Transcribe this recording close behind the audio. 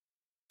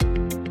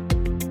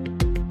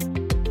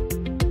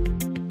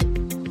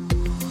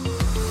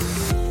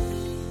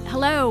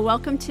Hello,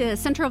 welcome to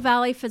Central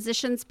Valley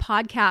Physicians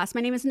Podcast.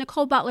 My name is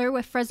Nicole Butler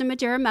with Fresno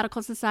Madera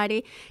Medical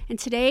Society, and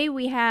today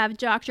we have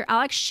Dr.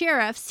 Alex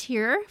Sheriffs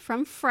here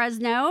from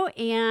Fresno,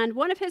 and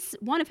one of his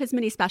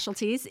many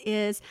specialties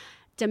is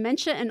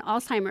dementia and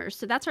Alzheimer's.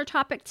 So that's our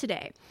topic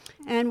today.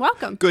 And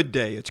welcome. Good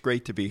day. It's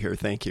great to be here.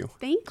 Thank you.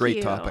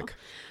 Great topic.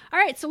 All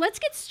right, so let's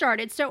get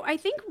started. So I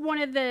think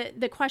one of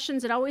the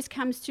questions that always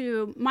comes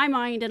to my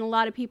mind and a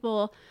lot of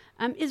people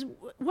is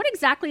what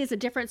exactly is the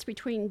difference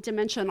between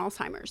dementia and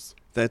Alzheimer's?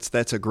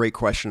 That's a great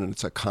question, and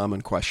it's a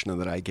common question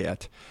that I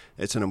get.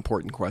 It's an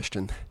important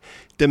question.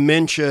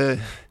 Dementia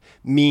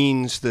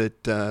means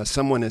that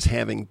someone is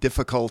having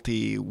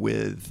difficulty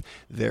with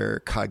their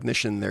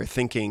cognition, their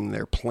thinking,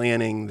 their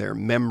planning, their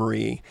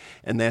memory,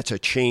 and that's a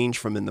change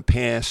from in the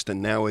past,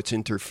 and now it's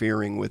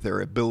interfering with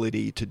their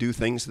ability to do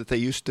things that they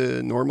used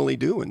to normally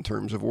do in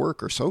terms of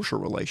work or social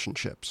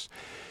relationships.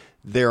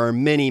 There are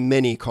many,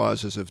 many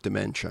causes of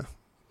dementia,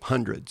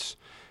 hundreds.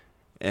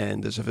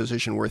 And as a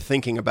physician, we're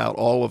thinking about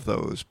all of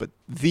those. But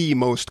the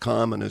most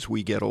common as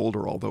we get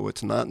older, although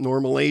it's not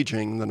normal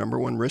aging, the number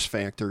one risk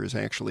factor is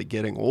actually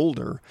getting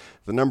older.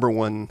 The number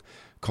one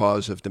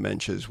cause of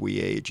dementia as we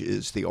age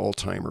is the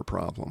Alzheimer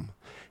problem.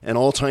 And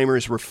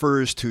Alzheimer's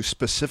refers to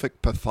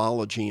specific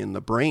pathology in the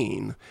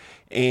brain.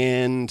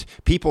 And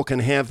people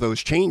can have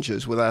those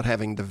changes without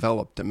having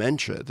developed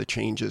dementia. The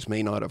changes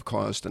may not have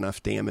caused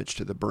enough damage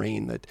to the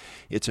brain that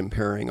it's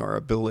impairing our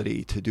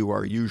ability to do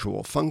our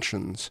usual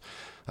functions.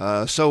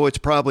 So it's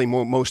probably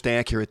most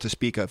accurate to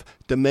speak of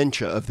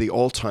dementia of the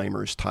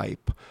Alzheimer's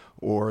type,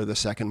 or the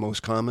second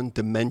most common,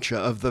 dementia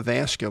of the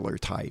vascular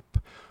type,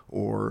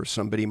 or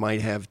somebody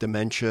might have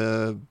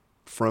dementia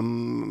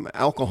from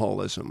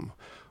alcoholism,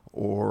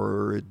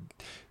 or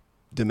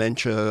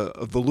dementia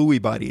of the Lewy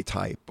body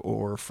type,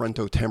 or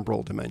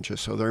frontotemporal dementia.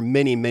 So there are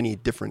many, many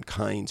different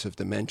kinds of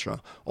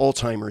dementia.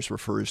 Alzheimer's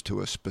refers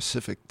to a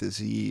specific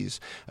disease,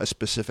 a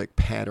specific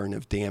pattern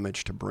of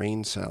damage to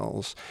brain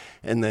cells.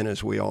 And then,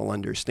 as we all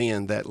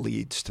understand, that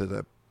leads to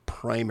the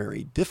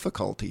primary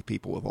difficulty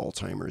people with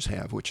Alzheimer's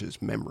have, which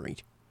is memory.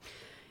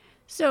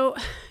 So,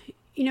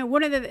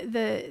 one of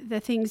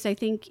the things I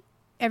think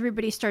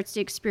everybody starts to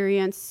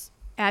experience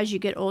as you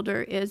get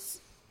older is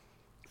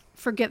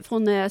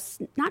forgetfulness,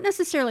 not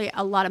necessarily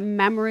a lot of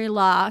memory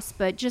loss,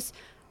 but just,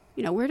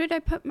 where did I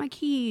put my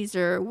keys,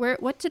 or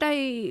what did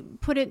I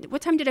put it?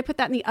 What time did I put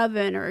that in the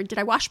oven, or did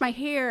I wash my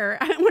hair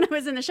when I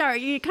was in the shower?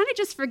 You kind of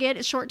just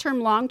forget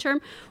short-term,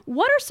 long-term.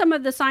 What are some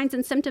of the signs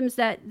and symptoms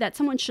that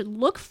someone should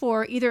look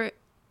for, either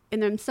in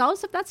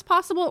themselves, if that's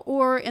possible,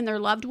 or in their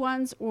loved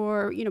ones,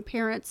 or,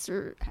 parents,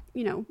 or,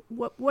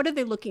 what are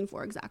they looking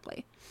for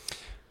exactly?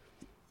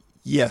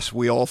 Yes,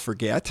 we all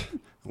forget.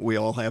 We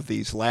all have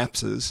these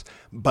lapses,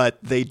 but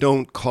they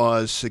don't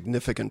cause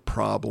significant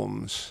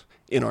problems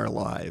in our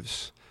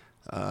lives.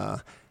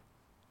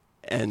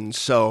 And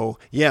so,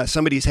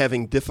 somebody's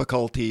having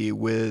difficulty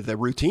with a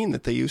routine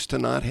that they used to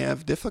not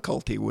have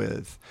difficulty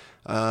with.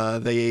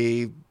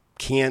 They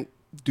can't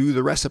do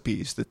the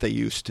recipes that they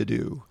used to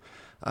do.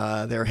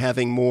 They're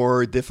having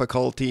more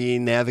difficulty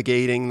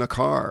navigating the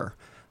car.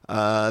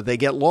 They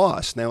get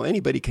lost. Now,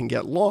 anybody can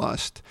get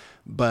lost,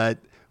 but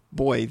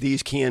boy,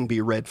 these can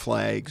be red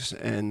flags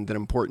and an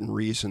important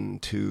reason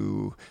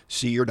to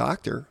see your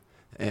doctor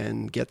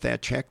and get that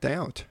checked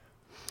out.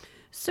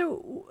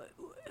 So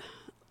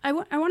I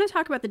want to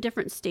talk about the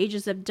different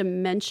stages of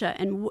dementia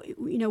and,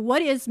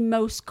 what is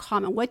most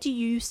common? What do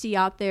you see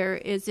out there?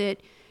 Is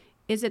it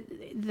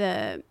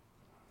the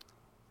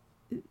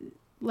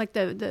one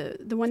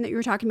that you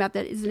were talking about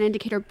that is an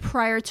indicator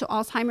prior to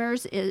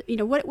Alzheimer's?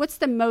 What's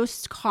the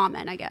most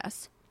common, I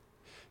guess?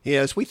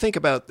 Yeah, as we think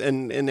about,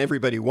 and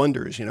everybody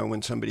wonders,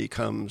 when somebody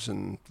comes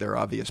and there are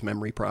obvious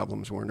memory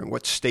problems, we're wondering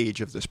what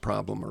stage of this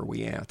problem are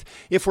we at?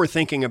 If we're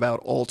thinking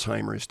about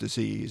Alzheimer's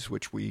disease,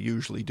 which we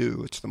usually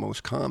do, it's the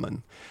most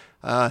common,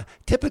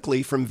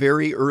 typically from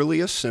very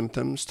earliest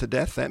symptoms to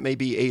death, that may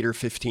be 8 or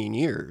 15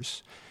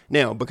 years.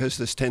 Now, because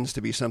this tends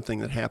to be something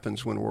that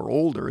happens when we're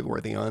older,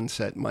 where the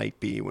onset might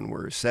be when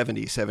we're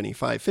 70,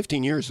 75,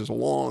 15 years is a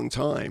long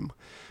time.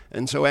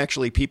 And so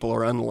actually people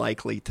are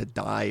unlikely to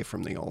die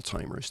from the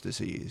Alzheimer's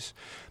disease.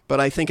 But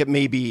I think it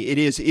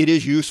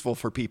is useful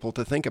for people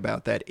to think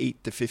about that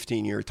 8 to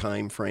 15 year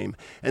time frame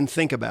and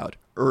think about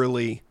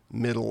early,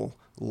 middle,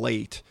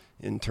 late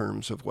in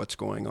terms of what's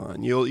going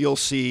on. You'll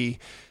see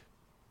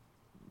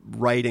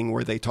writing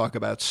where they talk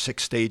about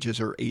 6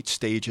 stages or 8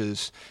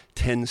 stages,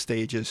 10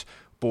 stages.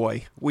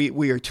 Boy,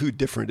 we are too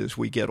different as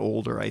we get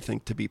older, I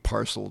think, to be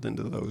parceled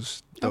into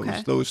those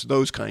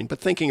kind. But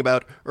thinking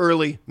about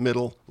early,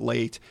 middle,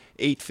 late,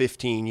 8,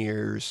 15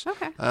 years.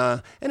 Okay.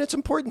 And it's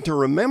important to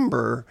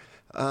remember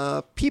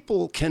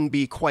people can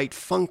be quite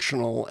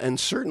functional and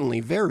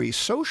certainly very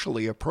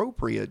socially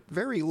appropriate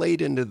very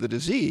late into the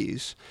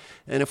disease.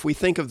 And if we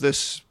think of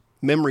this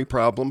memory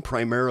problem,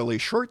 primarily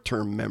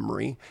short-term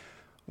memory,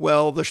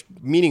 well, the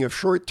meaning of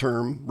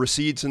short-term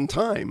recedes in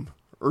time.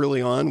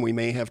 Early on, we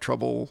may have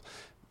trouble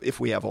if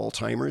we have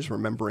Alzheimer's,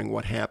 remembering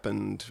what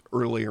happened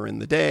earlier in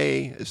the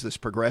day. As this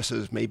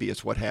progresses, maybe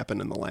it's what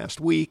happened in the last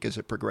week. As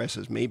it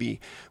progresses, maybe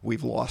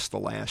we've lost the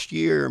last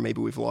year,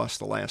 maybe we've lost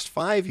the last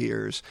 5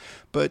 years.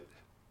 But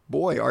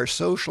boy, our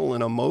social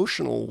and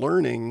emotional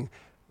learning,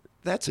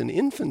 that's in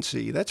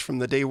infancy. That's from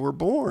the day we're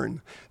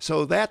born.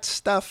 So that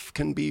stuff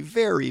can be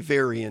very,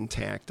 very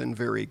intact and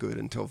very good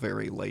until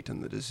very late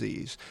in the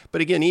disease. But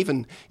again,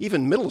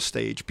 even middle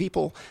stage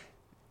people,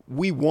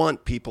 we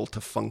want people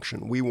to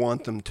function. We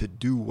want them to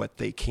do what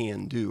they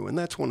can do. And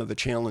that's one of the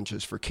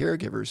challenges for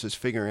caregivers, is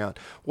figuring out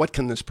what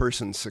can this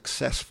person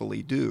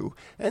successfully do.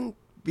 And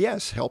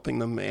yes, helping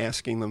them,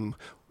 asking them,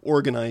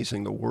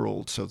 organizing the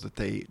world so that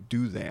they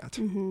do that.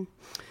 Mm-hmm.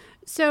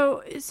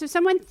 So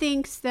someone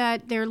thinks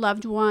that their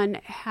loved one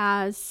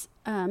has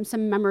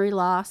some memory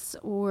loss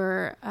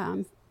or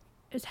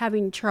is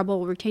having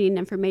trouble retaining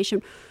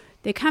information.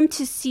 They come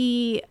to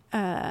see,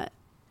 I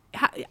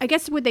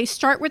guess, would they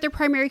start with their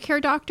primary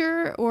care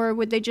doctor, or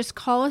would they just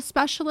call a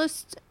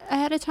specialist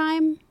ahead of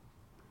time?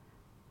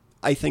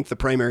 I think the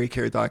primary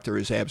care doctor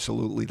is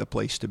absolutely the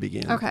place to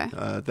begin. Okay.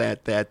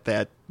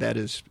 That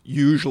is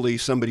usually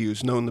somebody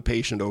who's known the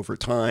patient over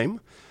time.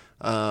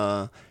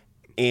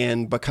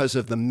 And because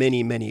of the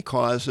many, many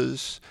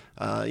causes,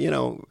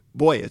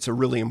 boy, it's a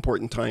really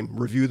important time.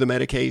 Review the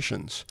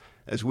medications.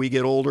 As we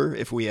get older,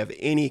 if we have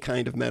any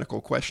kind of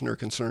medical question or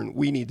concern,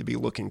 we need to be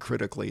looking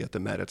critically at the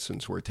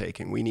medicines we're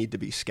taking. We need to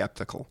be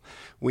skeptical.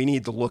 We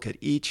need to look at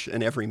each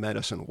and every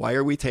medicine. Why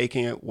are we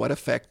taking it? What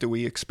effect do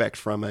we expect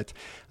from it?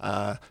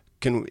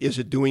 Is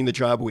it doing the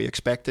job we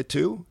expect it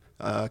to?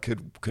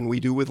 Can we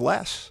do with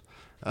less?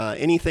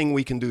 Anything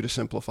we can do to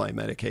simplify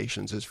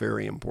medications is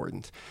very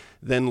important.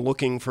 Then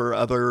looking for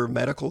other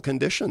medical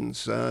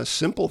conditions,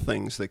 simple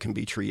things that can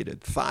be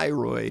treated: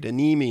 thyroid,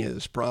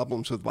 anemias,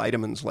 problems with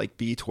vitamins like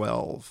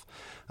B12.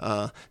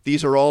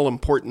 These are all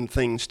important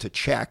things to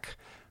check.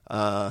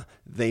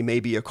 They may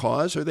be a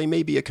cause or they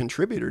may be a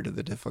contributor to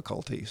the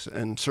difficulties.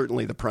 And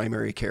certainly the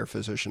primary care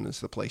physician is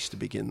the place to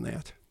begin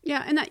that.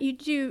 Yeah, and that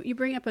you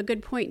bring up a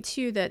good point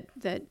too,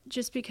 that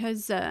just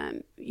because there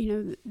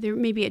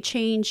may be a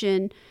change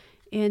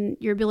in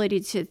your ability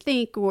to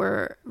think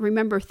or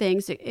remember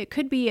things, it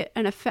could be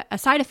a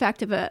side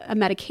effect of a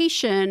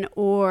medication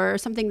or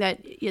something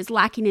that is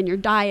lacking in your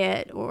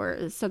diet,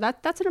 so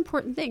that's an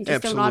important thing. Just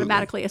Absolutely. Don't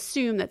automatically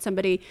assume that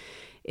somebody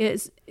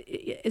is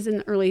in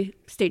the early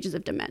stages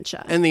of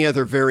dementia. And the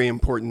other very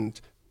important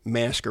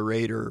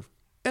masquerader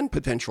and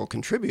potential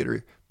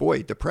contributor,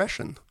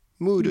 depression.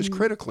 Mood is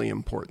critically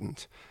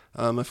important.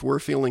 If we're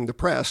feeling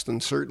depressed,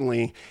 and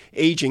certainly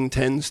aging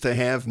tends to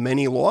have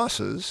many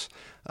losses,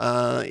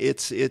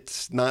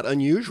 it's not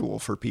unusual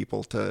for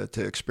people to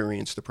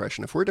experience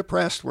depression. If we're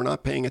depressed, we're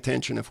not paying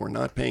attention. If we're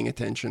not paying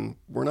attention,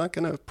 we're not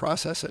going to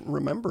process it and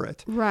remember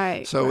it.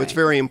 Right. So It's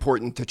very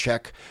important to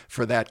check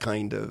for that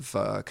kind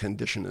of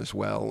condition as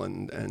well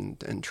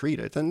and treat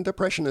it. And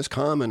depression is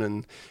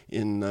common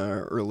in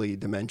early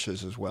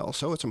dementias as well.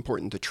 So it's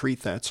important to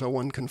treat that so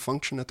one can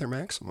function at their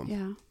maximum.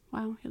 Yeah.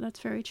 Wow. Yeah, that's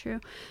very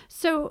true.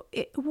 So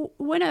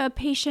when a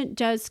patient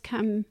does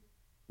come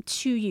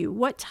to you,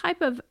 what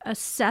type of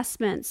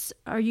assessments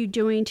are you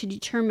doing to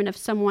determine if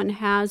someone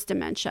has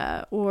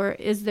dementia, or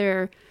is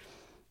there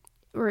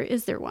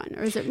one,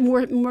 or is it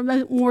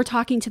more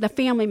talking to the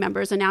family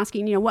members and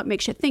asking, what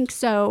makes you think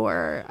so,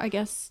 or I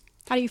guess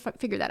how do you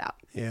figure that out?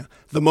 Yeah,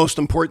 the most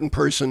important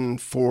person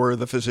for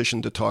the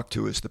physician to talk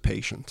to is the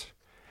patient.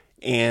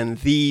 And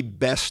the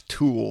best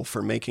tool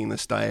for making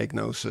this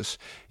diagnosis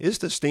is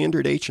the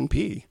standard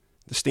H&P,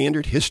 the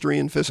standard history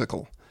and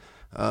physical,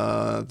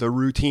 the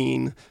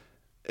routine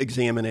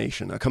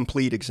examination, a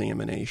complete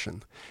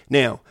examination.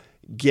 Now,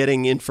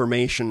 getting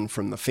information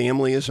from the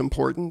family is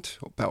important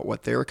about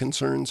what their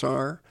concerns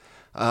are.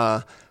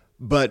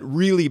 But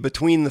really,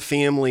 between the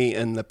family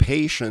and the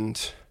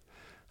patient,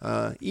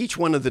 each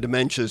one of the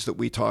dementias that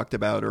we talked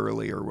about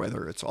earlier,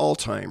 whether it's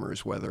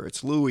Alzheimer's, whether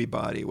it's Lewy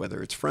body,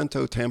 whether it's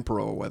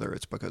frontotemporal, whether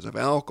it's because of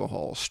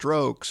alcohol,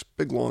 strokes,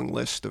 big long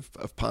list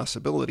of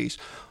possibilities,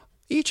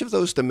 each of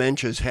those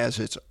dementias has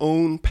its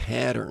own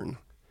pattern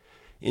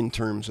in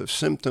terms of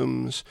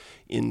symptoms,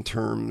 in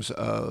terms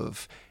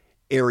of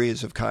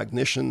areas of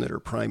cognition that are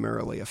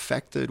primarily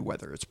affected,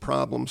 whether it's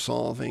problem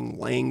solving,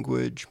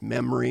 language,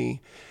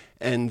 memory,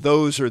 and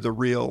those are the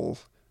real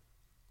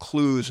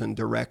clues and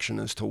direction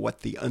as to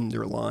what the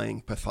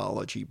underlying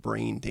pathology,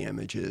 brain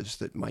damage is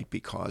that might be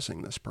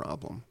causing this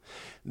problem.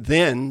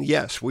 Then,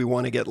 yes, we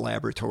want to get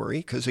laboratory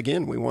because,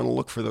 again, we want to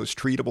look for those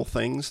treatable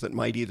things that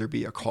might either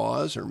be a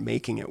cause or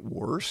making it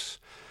worse.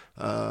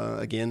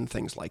 Again,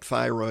 things like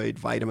thyroid,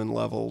 vitamin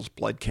levels,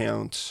 blood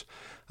counts.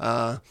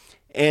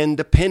 And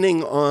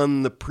depending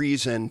on the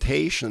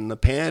presentation, the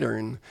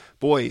pattern,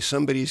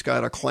 somebody's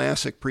got a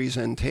classic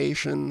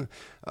presentation,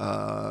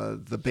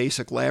 the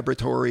basic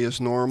laboratory is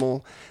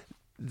normal,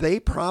 they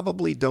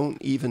probably don't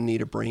even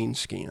need a brain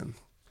scan.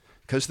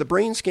 Because the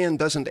brain scan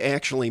doesn't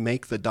actually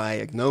make the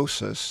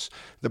diagnosis.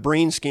 The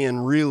brain scan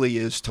really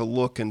is to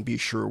look and be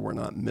sure we're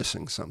not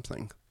missing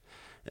something.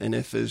 And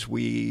if, as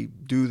we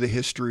do the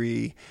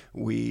history,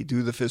 we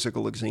do the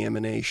physical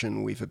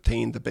examination, we've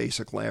obtained the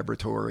basic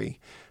laboratory,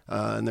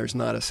 and there's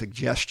not a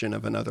suggestion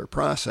of another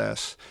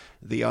process,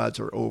 the odds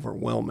are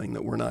overwhelming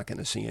that we're not going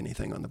to see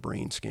anything on the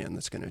brain scan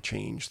that's going to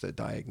change the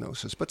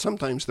diagnosis. But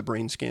sometimes the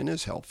brain scan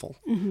is helpful.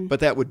 But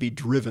that would be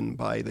driven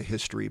by the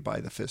history,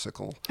 by the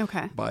physical,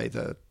 by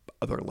the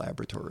other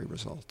laboratory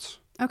results.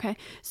 Okay.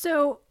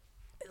 So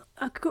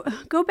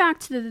go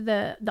back to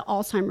the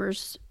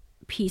Alzheimer's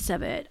piece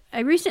of it. I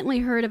recently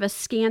heard of a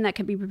scan that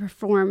could be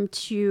performed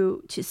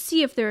to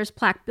see if there is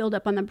plaque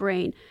buildup on the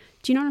brain.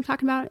 Do you know what I'm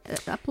talking about?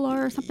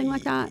 Epilar or something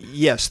like that?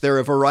 Yes, there are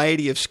a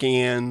variety of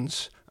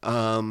scans.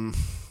 The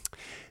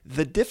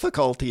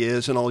difficulty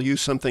is, and I'll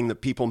use something that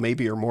people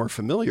maybe are more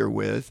familiar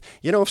with,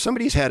 if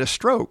somebody's had a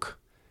stroke,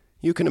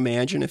 you can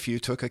imagine if you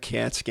took a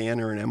CAT scan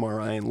or an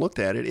MRI and looked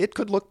at it, it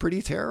could look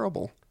pretty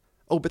terrible.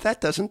 Oh, but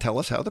that doesn't tell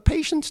us how the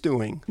patient's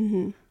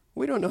doing.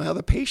 We don't know how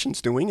the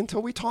patient's doing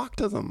until we talk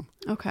to them.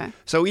 Okay.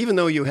 So even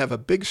though you have a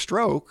big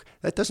stroke,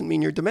 that doesn't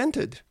mean you're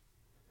demented.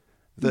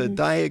 The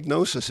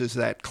diagnosis is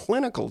that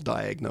clinical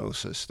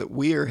diagnosis that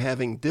we are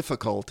having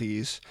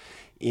difficulties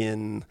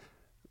in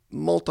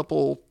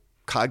multiple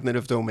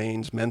cognitive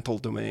domains, mental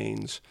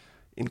domains,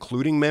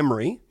 including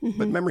memory.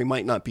 But memory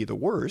might not be the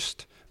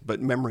worst, but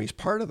memory is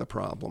part of the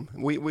problem.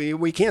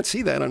 We can't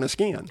see that on a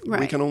scan. Right.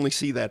 We can only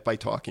see that by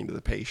talking to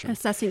the patient.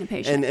 Assessing the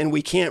patient. And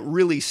we can't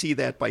really see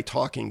that by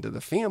talking to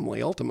the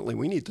family. Ultimately,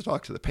 we need to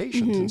talk to the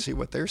patient and see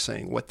what they're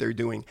saying, what they're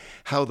doing,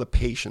 how the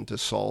patient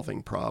is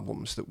solving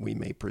problems that we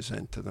may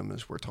present to them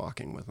as we're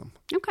talking with them.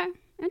 Okay.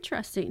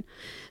 Interesting.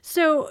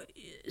 So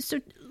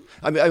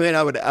I mean,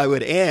 I would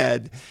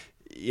add,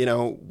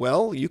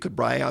 you could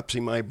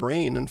biopsy my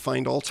brain and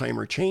find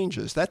Alzheimer's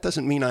changes. That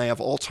doesn't mean I have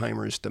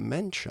Alzheimer's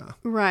dementia.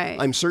 Right.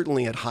 I'm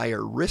certainly at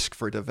higher risk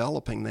for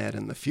developing that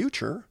in the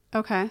future.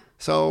 Okay.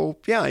 So,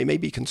 yeah, I may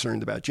be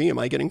concerned about, am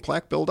I getting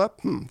plaque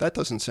buildup? That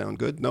doesn't sound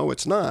good. No,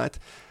 it's not.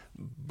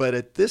 But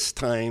at this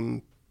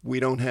time, we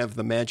don't have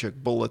the magic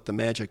bullet, the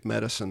magic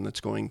medicine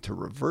that's going to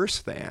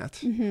reverse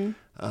that.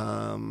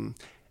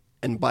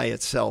 And by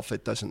itself,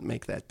 it doesn't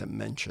make that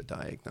dementia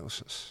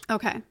diagnosis.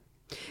 Okay.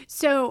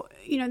 So,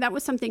 that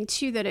was something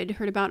too that I'd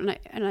heard about, and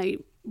I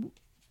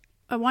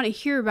want to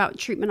hear about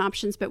treatment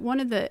options, but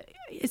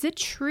is it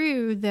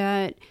true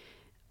that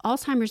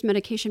Alzheimer's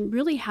medication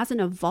really hasn't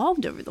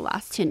evolved over the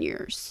last 10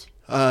 years?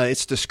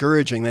 It's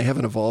discouraging. They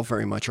haven't evolved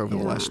very much over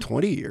the last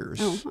 20 years.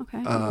 Oh,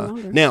 okay.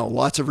 Now,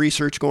 lots of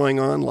research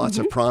going on, lots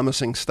of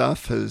promising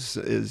stuff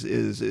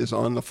is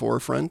on the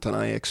forefront, and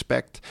I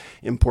expect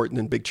important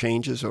and big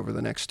changes over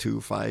the next 2,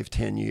 5,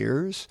 10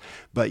 years.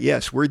 But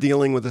yes, we're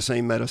dealing with the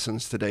same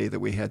medicines today that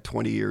we had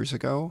 20 years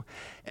ago,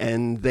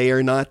 and they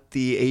are not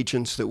the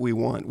agents that we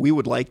want. We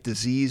would like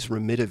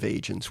disease-remittive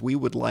agents. We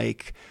would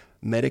like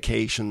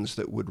medications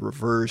that would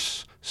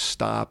reverse,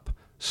 stop,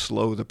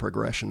 slow the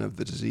progression of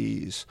the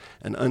disease.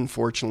 And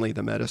unfortunately,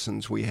 the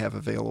medicines we have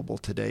available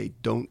today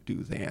don't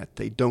do that.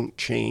 They don't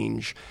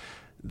change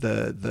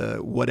the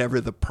whatever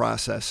the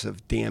process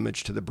of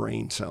damage to the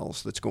brain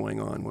cells that's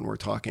going on when we're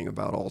talking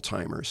about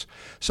Alzheimer's.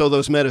 So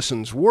those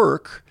medicines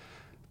work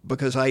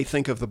because I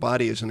think of the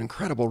body as an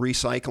incredible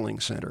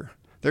recycling center.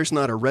 There's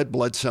not a red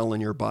blood cell in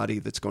your body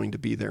that's going to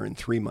be there in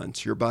 3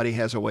 months. Your body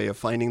has a way of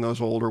finding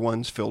those older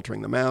ones,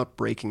 filtering them out,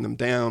 breaking them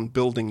down,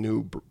 building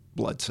new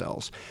blood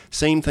cells.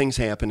 Same thing's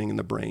happening in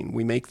the brain.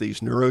 We make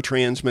these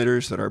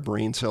neurotransmitters that our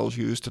brain cells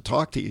use to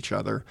talk to each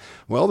other.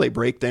 Well, they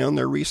break down,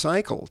 they're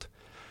recycled.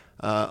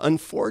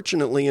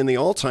 Unfortunately, in the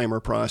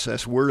Alzheimer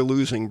process, we're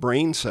losing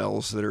brain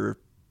cells that are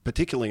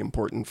particularly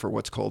important for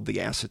what's called the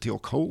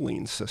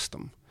acetylcholine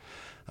system.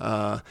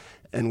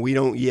 And we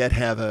don't yet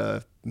have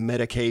a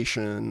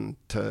medication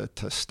to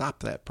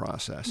stop that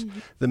process.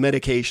 The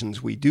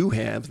medications we do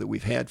have that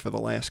we've had for the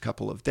last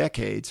couple of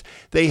decades,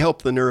 they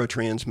help the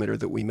neurotransmitter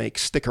that we make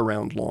stick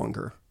around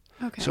longer.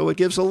 Okay. So it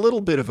gives a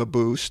little bit of a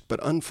boost, but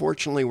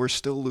unfortunately we're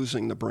still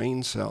losing the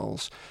brain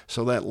cells,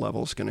 so that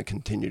level's going to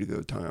continue to go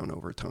down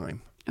over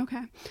time.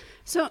 Okay.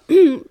 So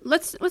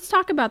let's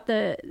talk about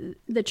the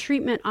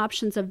treatment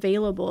options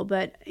available,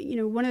 but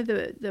one of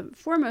the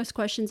foremost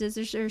questions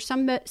is there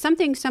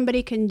something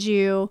somebody can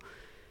do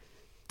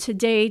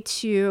today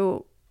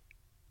to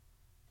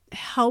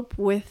help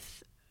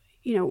with,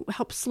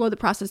 help slow the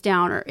process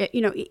down, or,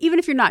 even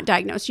if you're not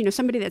diagnosed,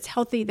 somebody that's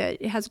healthy,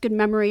 that has good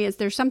memory, is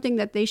there something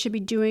that they should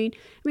be doing?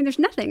 I mean, there's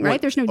nothing, right?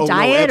 There's no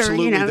diet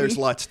absolutely. or, There's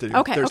lots to do.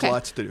 Okay. There's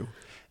lots to do.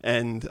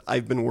 And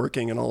I've been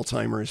working in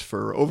Alzheimer's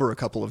for over a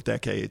couple of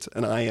decades,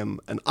 and I am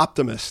an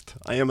optimist.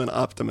 I am an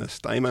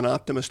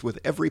optimist with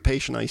every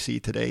patient I see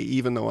today,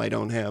 even though I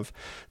don't have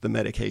the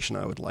medication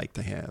I would like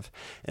to have.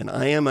 And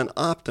I am an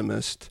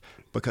optimist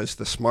because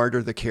the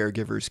smarter the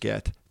caregivers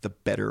get, the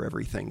better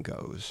everything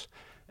goes.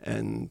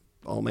 And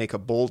I'll make a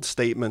bold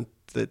statement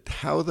that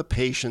how the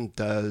patient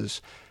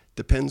does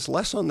depends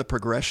less on the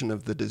progression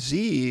of the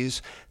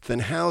disease than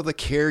how the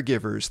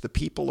caregivers, the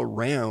people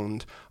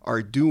around,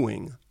 are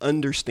doing,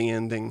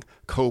 understanding,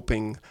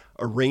 coping,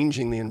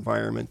 arranging the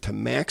environment to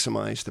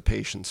maximize the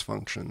patient's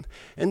function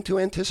and to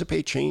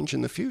anticipate change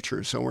in the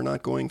future so we're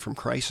not going from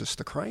crisis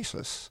to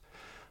crisis.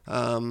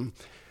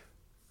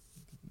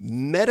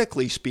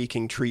 Medically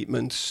speaking,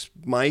 treatments,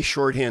 my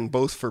shorthand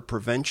both for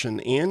prevention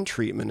and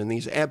treatment, and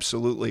these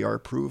absolutely are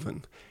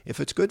proven. If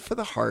it's good for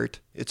the heart,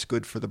 it's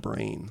good for the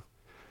brain.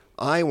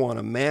 I want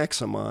to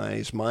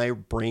maximize my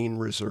brain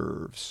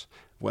reserves.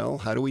 Well,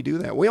 how do we do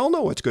that? We all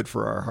know what's good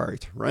for our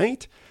heart,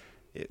 right?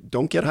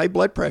 Don't get high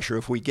blood pressure.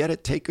 If we get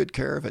it, take good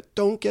care of it.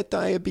 Don't get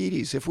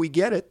diabetes. If we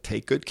get it,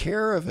 take good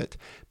care of it.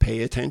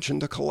 Pay attention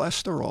to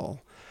cholesterol.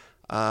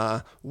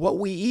 What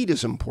we eat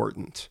is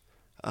important.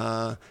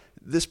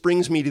 This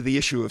brings me to the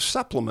issue of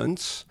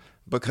supplements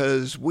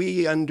because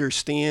we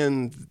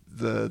understand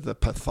the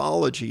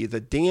pathology,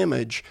 the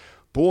damage.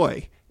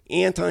 Boy,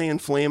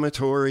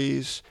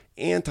 anti-inflammatories,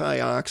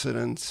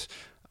 antioxidants,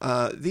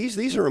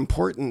 these are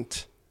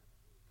important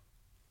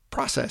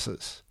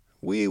processes.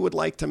 We would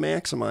like to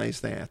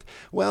maximize that.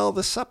 Well,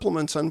 the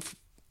supplements,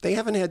 they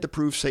haven't had to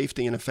prove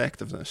safety and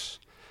effectiveness.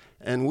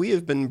 And we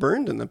have been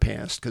burned in the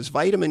past because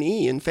vitamin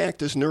E, in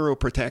fact, is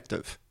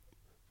neuroprotective.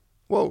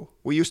 Whoa,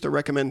 we used to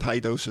recommend high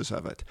doses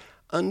of it.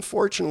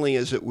 Unfortunately,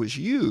 as it was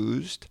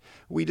used,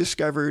 we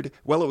discovered,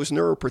 well, it was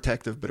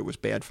neuroprotective, but it was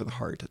bad for the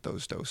heart at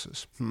those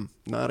doses.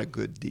 Not a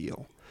good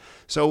deal.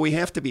 So we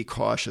have to be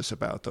cautious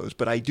about those.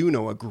 But I do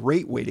know a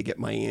great way to get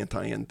my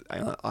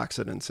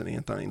antioxidants and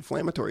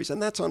anti-inflammatories,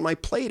 and that's on my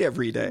plate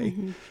every day.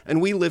 Mm-hmm.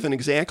 And we live in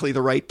exactly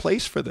the right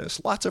place for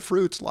this. Lots of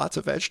fruits, lots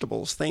of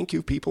vegetables. Thank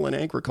you, people in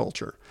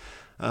agriculture.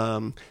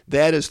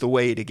 That is the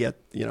way to get,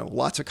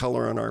 lots of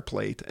color on our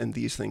plate, and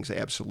these things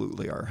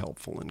absolutely are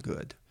helpful and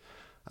good.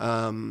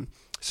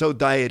 So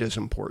diet is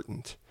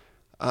important.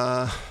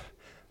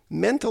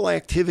 Mental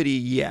activity,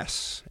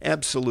 yes,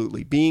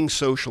 absolutely. Being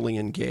socially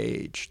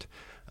engaged,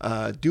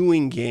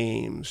 doing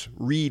games,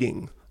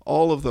 reading,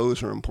 all of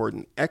those are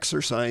important.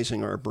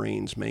 Exercising our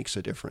brains makes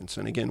a difference.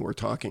 And again, we're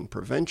talking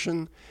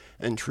prevention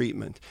and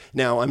treatment.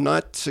 Now, I'm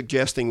not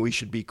suggesting we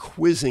should be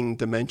quizzing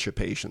dementia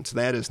patients.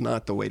 That is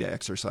not the way to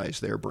exercise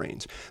their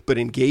brains. But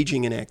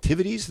engaging in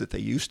activities that they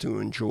used to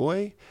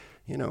enjoy,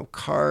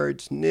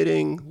 cards,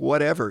 knitting,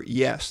 whatever,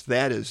 yes,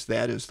 that is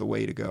the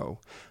way to go.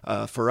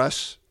 For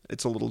us,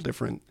 it's a little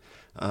different.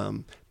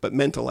 But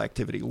mental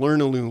activity,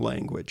 learn a new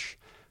language.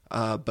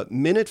 But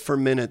minute for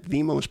minute,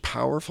 the most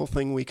powerful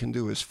thing we can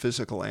do is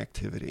physical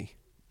activity.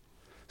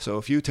 So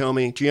if you tell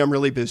me, gee, I'm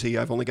really busy,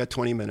 I've only got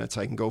 20 minutes,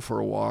 I can go for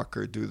a walk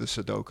or do the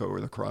Sudoku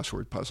or the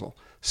crossword puzzle.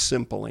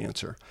 Simple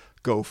answer,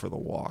 go for the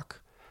walk.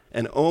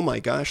 And oh my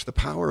gosh, the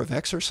power of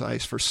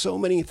exercise for so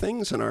many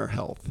things in our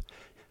health.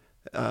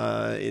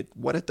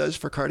 What it does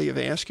for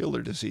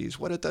cardiovascular disease,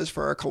 what it does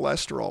for our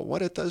cholesterol,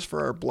 what it does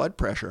for our blood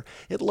pressure.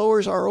 It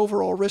lowers our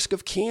overall risk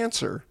of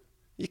cancer.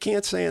 You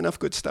can't say enough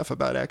good stuff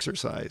about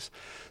exercise.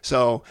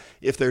 So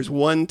if there's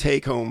one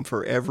take home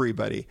for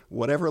everybody,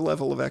 whatever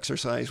level of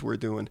exercise we're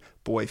doing,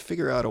 boy,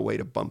 figure out a way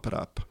to bump it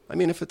up. I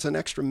mean, if it's an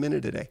extra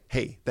minute a day,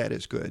 hey, that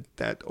is good.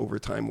 That over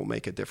time will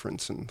make a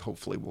difference, and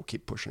hopefully we'll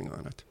keep pushing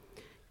on it.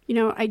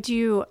 I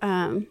do,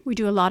 we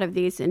do a lot of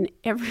these, and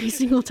every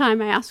single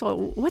time I ask, well,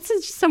 what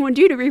does someone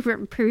do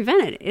to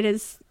prevent it? It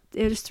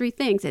is three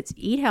things. It's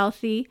eat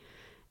healthy,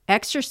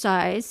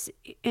 exercise,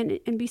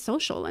 and be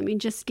social. I mean,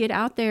 just get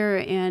out there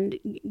and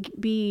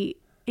be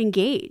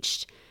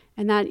engaged.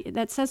 And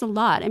that says a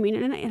lot. I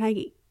mean,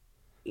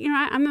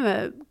 I'm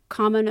a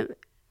common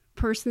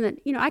person that,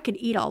 I could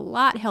eat a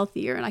lot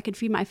healthier and I could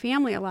feed my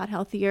family a lot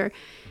healthier.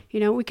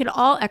 We could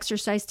all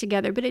exercise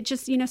together, but it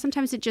just,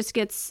 sometimes it just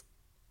gets,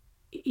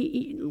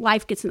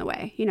 life gets in the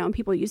way, and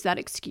people use that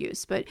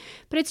excuse, but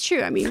it's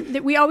true. I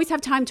mean, we always have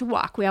time to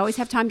walk. We always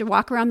have time to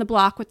walk around the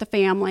block with the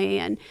family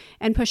and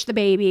push the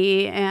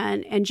baby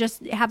and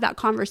just have that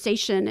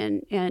conversation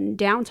and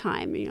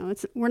downtime.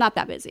 We're not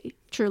that busy.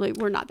 Truly,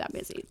 we're not that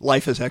busy.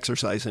 Life is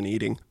exercise and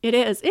eating. It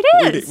is.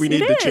 We need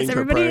to change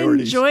our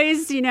priorities. Everybody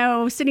enjoys,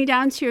 sitting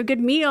down to a good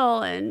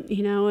meal and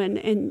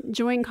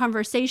enjoying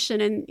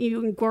conversation, and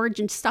you gorge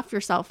and stuff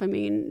yourself. I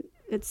mean,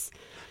 it's.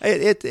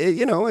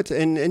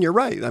 And you're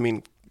right. I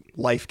mean,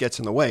 life gets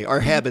in the way. Our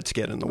habits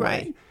get in the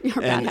way.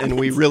 And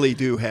we really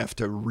do have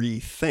to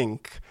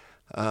rethink,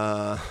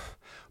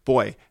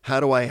 boy, how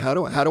do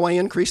I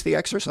increase the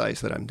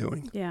exercise that I'm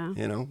doing? Yeah.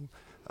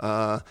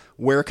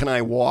 Where can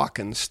I walk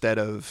instead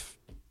of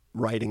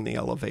riding the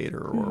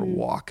elevator or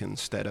walk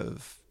instead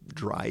of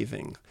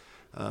driving?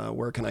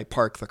 Where can I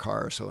park the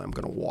car so I'm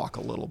going to walk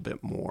a little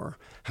bit more?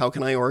 How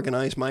can I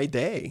organize my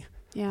day?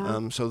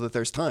 Yeah. So that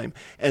there's time.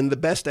 And the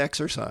best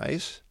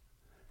exercise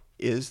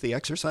is the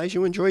exercise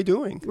you enjoy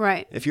doing.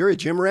 Right. If you're a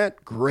gym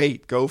rat,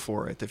 great, go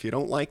for it. If you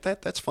don't like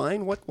that, that's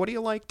fine. What do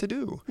you like to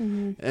do?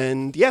 Mm-hmm.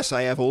 And yes,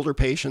 I have older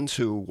patients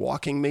who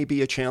walking may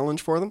be a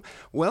challenge for them.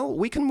 Well,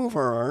 we can move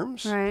our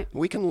arms. Right.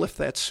 We can lift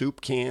that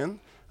soup can.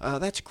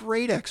 That's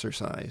great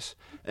exercise.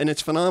 And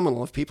it's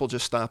phenomenal if people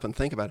just stop and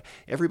think about it.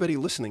 Everybody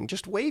listening,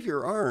 just wave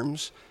your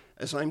arms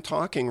as I'm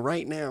talking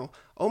right now,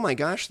 oh my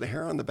gosh, the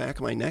hair on the back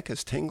of my neck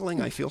is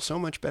tingling. I feel so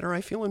much better. I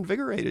feel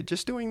invigorated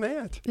just doing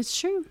that. It's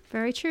true.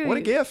 Very true. What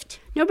a gift.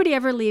 Nobody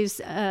ever leaves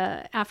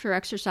after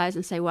exercise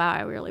and say, wow,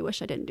 I really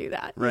wish I didn't do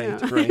that. Right, You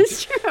know? right.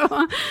 It's true.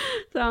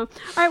 So, all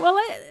right, well,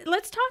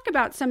 let's talk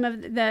about some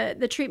of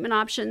the treatment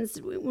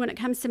options when it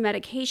comes to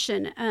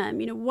medication.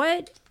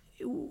 What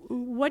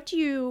do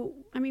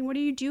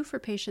you do for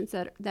patients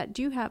that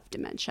do have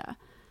dementia?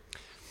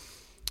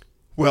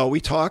 Well,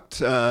 we talked.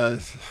 There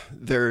are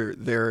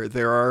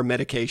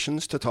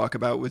medications to talk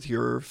about with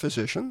your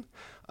physician.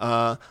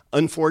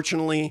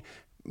 Unfortunately,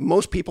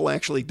 most people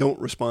actually don't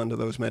respond to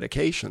those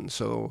medications.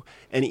 So,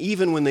 and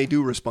even when they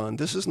do respond,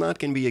 this is not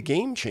going to be a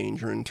game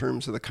changer in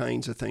terms of the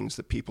kinds of things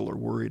that people are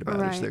worried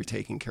about as they're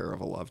taking care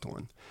of a loved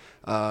one.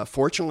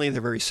 Fortunately,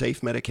 they're very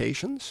safe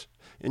medications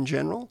in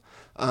general,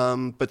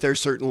 but there's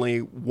certainly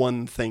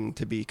one thing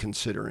to be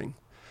considering.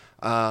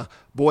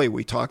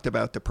 We talked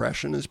about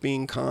depression as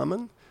being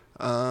common.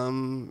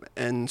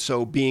 And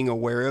so being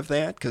aware of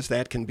that, because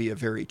that can be a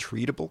very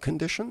treatable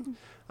condition,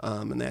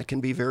 and that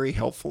can be very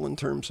helpful in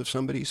terms of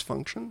somebody's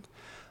function.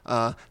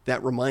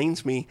 That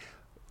reminds me,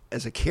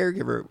 as a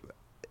caregiver,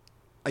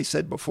 I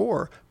said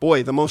before,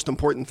 the most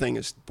important thing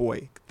is,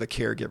 the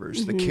caregivers.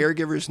 Mm-hmm. The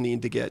caregivers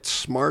need to get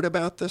smart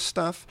about this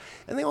stuff,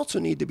 and they also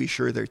need to be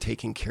sure they're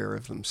taking care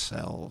of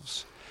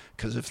themselves.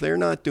 Because if they're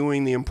not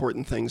doing the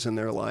important things in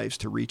their lives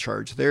to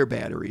recharge their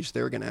batteries,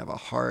 they're going to have a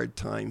hard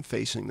time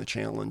facing the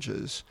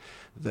challenges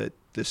that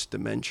this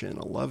dementia in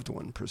a loved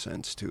one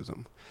presents to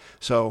them.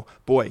 So,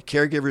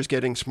 caregivers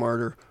getting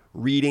smarter.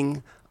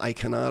 Reading, I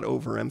cannot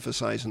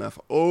overemphasize enough.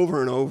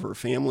 Over and over,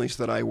 families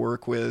that I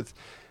work with,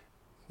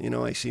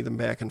 I see them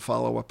back and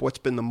follow up. What's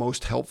been the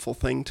most helpful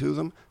thing to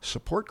them?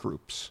 Support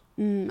groups.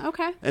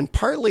 Okay. And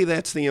partly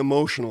that's the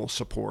emotional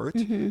support,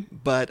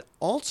 but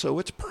also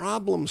it's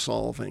problem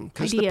solving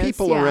because the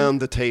people around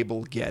the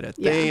table get it.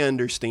 Yeah. They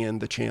understand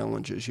the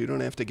challenges. You don't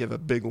have to give a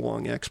big,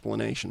 long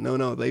explanation.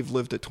 No, they've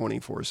lived it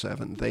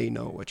 24/7. They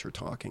know what you're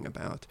talking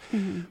about.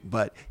 Mm-hmm.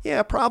 But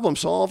problem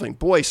solving.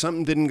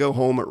 Something didn't go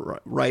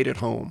right at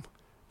home.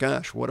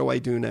 Gosh, what do I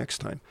do next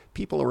time?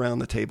 People around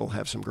the table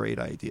have some great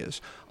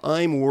ideas.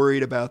 I'm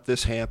worried about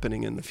this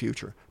happening in the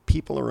future.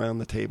 People around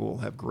the table will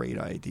have great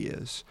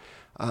ideas.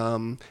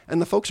 And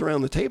the folks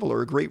around the table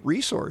are a great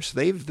resource.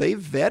 They've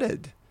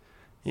vetted,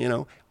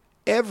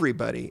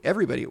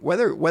 everybody,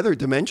 whether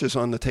dementia's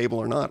on the table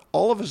or not,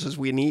 all of us as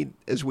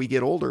we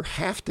get older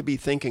have to be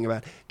thinking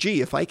about,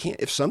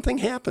 if something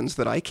happens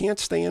that I can't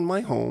stay in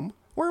my home,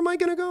 where am I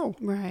going to go?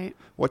 Right.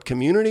 What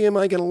community am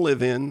I going to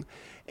live in?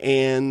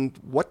 And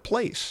what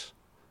place?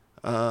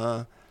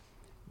 The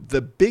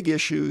big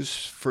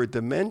issues for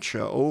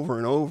dementia over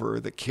and over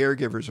that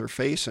caregivers are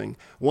facing,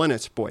 one,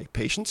 it's,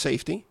 patient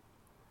safety.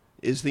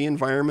 Is the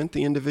environment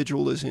the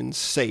individual is in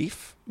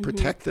safe,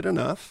 protected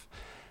enough?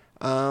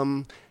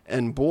 And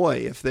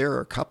if there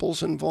are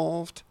couples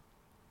involved,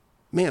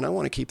 I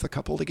want to keep the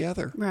couple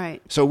together.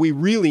 Right. So we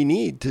really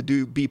need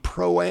to be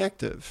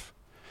proactive.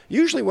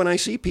 Usually when I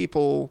see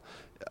people,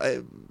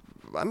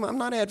 I'm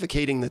not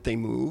advocating that they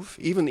move,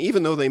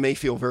 even though they may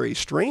feel very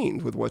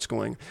strained with what's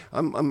going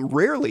on. I'm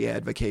rarely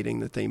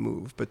advocating that they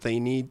move, but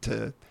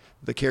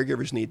the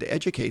caregivers need to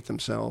educate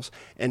themselves,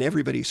 and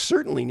everybody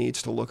certainly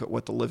needs to look at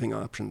what the living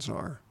options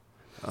are.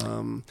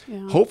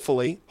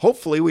 Hopefully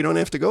we don't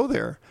have to go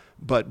there.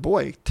 But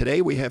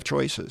today we have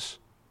choices.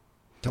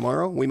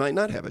 Tomorrow we might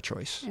not have a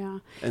choice. Yeah.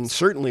 And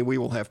certainly we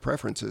will have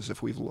preferences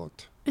if we've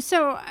looked.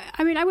 So,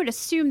 I would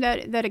assume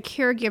that a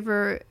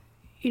caregiver,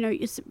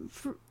 is,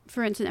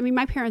 for instance,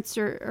 my parents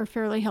are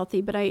fairly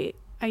healthy, but I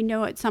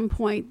know at some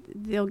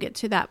point they'll get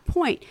to that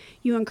point.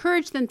 You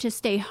encourage them to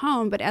stay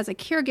home, but as a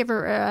caregiver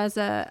or as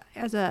a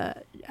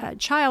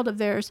child of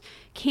theirs,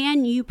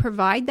 can you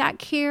provide that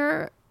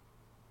care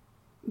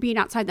being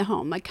outside the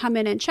home? Like come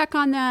in and check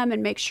on them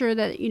and make sure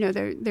that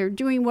they're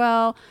doing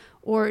well,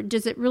 or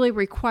does it really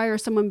require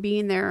someone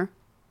being there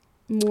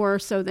more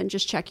so than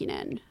just checking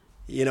in?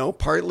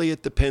 Partly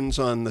it depends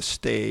on the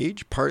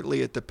stage.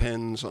 Partly it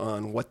depends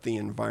on what the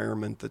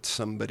environment that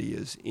somebody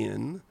is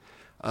in.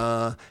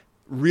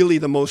 Really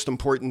the most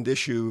important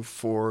issue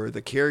for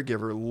the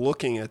caregiver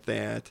looking at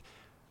that,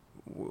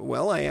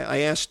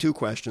 I asked two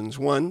questions.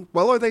 One,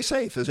 are they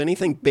safe? Has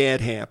anything bad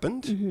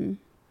happened?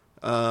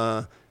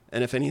 Mm-hmm.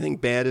 And if anything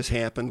bad has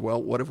happened,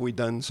 what have we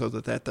done so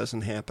that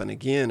doesn't happen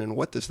again? And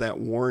what does that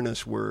warn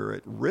us we're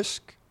at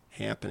risk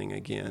happening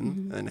again?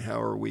 Mm-hmm. And how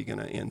are we going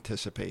to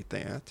anticipate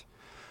that?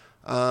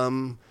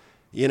 How's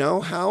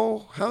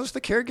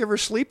the caregiver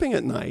sleeping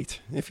at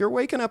night? If you're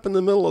waking up in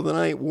the middle of the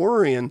night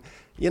worrying,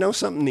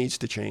 something needs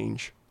to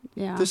change.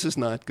 Yeah. This is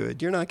not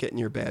good. You're not getting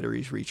your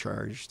batteries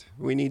recharged.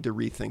 We need to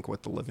rethink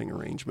what the living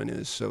arrangement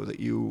is so that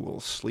you will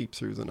sleep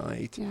through the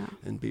night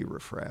and be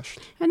refreshed.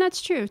 And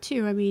that's true,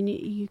 too.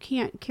 You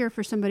can't care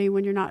for somebody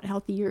when you're not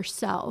healthy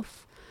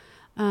yourself.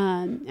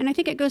 And I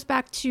think it goes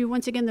back to,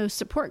 once again, those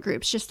support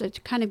groups, just to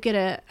kind of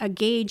get a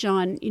gauge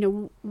on,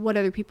 what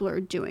other people are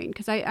doing.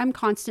 Because I'm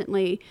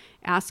constantly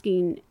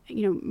asking,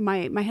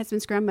 my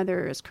husband's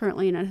grandmother is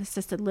currently in an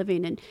assisted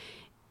living, and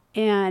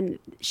And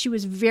she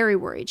was very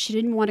worried. She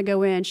didn't want to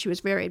go in. She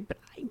was worried,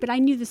 but I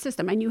knew the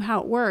system. I knew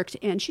how it worked,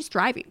 and she's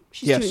thriving.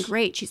 She's doing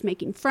great. She's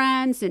making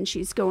friends, and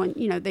she's going,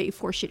 they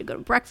force you to go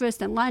to breakfast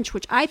and lunch,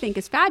 which I think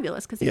is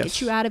fabulous because it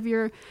gets you out of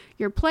your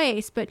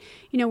place. But,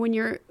 when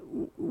you're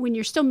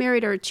still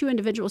married or two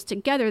individuals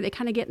together, they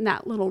kind of get in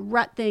that little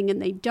rut thing,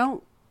 and they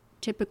don't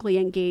typically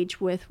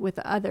engage with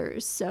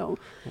others. So,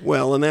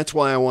 well, and that's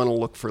why I want to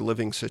look for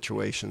living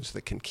situations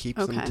that can keep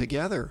them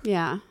together.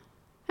 Yeah.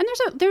 And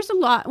there's a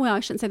lot. Well, I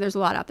shouldn't say there's a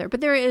lot out there,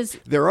 but there is.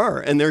 There are,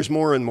 and there's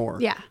more and more.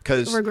 Yeah,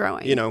 because we're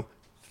growing.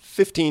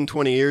 15,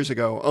 20 years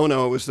ago, oh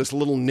no, it was this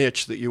little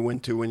niche that you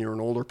went to when you were an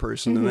older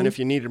person, and then if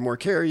you needed more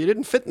care, you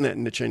didn't fit in that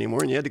niche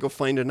anymore, and you had to go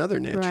find another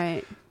niche.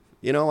 Right.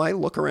 I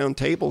look around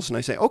tables and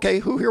I say, okay,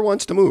 who here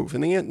wants to move? In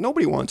the end,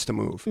 nobody wants to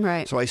move.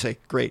 Right. So I say,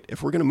 great,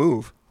 if we're going to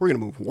move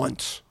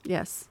once.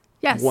 Yes.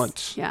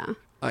 Once. Yeah.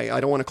 I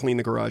don't want to clean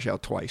the garage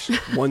out twice.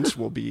 Once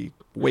will be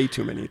way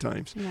too many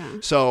times. Yeah.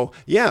 So,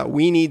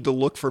 we need to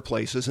look for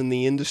places, and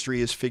the industry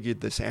has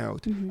figured this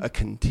out, a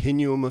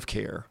continuum of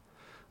care,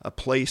 a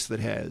place that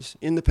has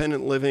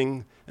independent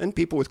living, and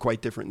people with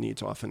quite different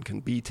needs often can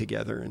be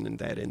together in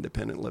that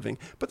independent living.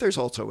 But there's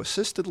also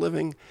assisted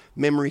living,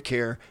 memory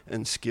care,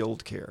 and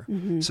skilled care.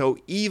 So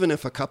even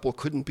if a couple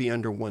couldn't be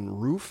under one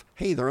roof,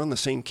 hey, they're on the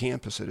same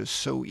campus. It is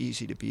so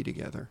easy to be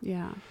together.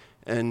 Yeah.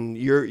 And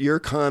your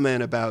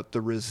comment about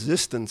the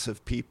resistance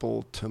of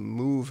people to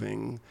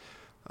moving,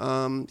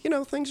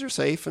 things are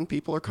safe and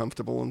people are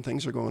comfortable and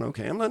things are going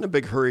okay. I'm not in a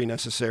big hurry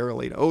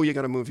necessarily to, you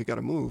got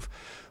to move.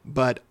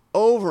 But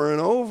over and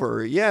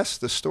over, yes,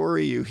 the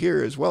story you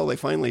hear is, well, they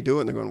finally do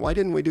it and they're going, why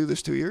didn't we do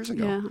this 2 years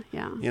ago?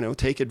 Yeah.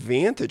 Take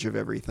advantage of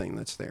everything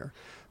that's there.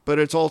 But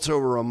it's also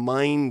a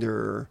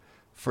reminder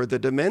for the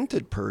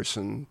demented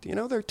person,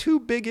 there are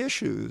two big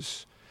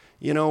issues.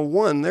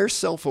 One, their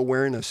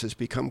self-awareness has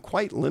become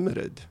quite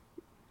limited.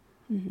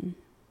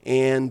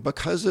 And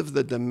because of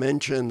the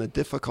dementia and the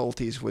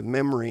difficulties with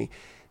memory,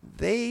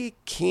 they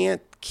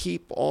can't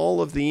keep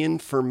all of the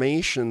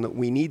information that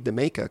we need to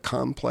make a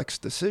complex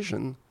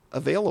decision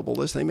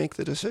available as they make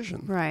the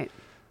decision. Right.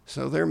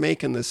 So they're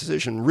making the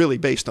decision really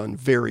based on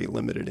very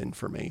limited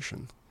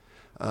information.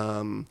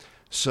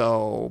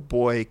 So,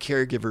 boy,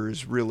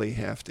 caregivers really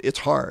have to, it's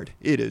hard.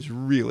 It is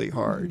really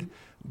hard.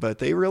 But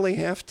they really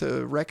have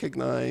to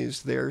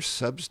recognize their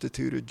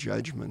substituted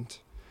judgment.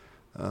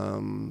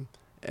 And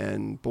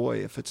boy,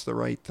 if it's the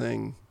right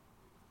thing,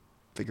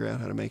 figure out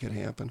how to make it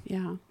happen.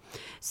 Yeah.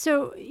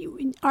 So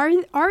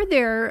are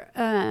there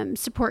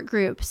support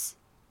groups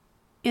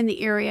in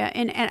the area?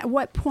 And at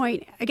what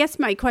point, I guess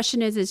my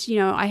question is,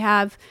 I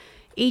have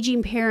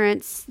aging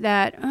parents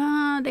that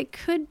they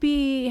could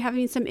be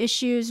having some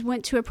issues,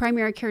 went to a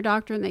primary care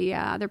doctor, and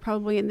they're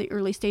probably in the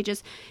early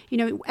stages.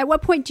 At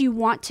what point do you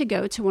want to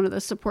go to one of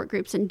those support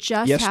groups and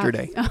just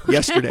yesterday?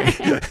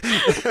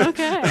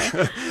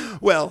 Okay.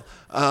 Well,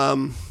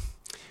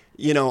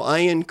 I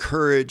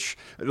encourage.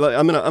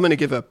 I'm gonna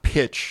give a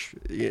pitch.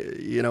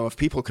 If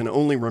people can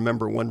only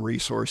remember one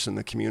resource in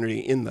the community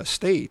in the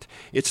state,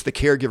 it's the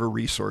Caregiver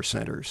Resource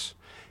Centers.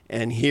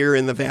 And here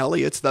in the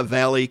Valley, it's the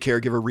Valley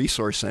Caregiver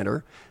Resource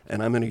Center.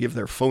 And I'm going to give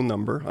their phone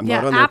number. I'm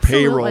not on their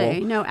payroll.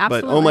 No,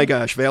 absolutely. But, oh my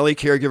gosh, Valley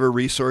Caregiver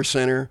Resource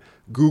Center.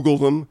 Google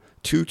them,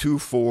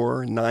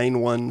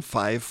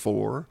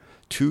 224-9154.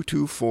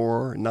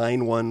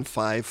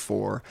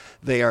 224-9154.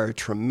 They are a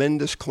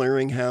tremendous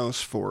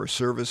clearinghouse for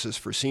services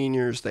for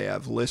seniors. They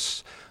have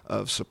lists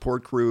of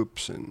support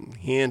groups in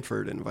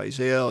Hanford and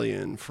Visalia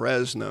and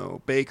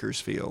Fresno,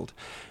 Bakersfield.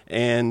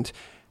 And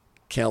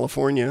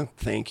California,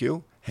 thank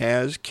you,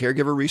 has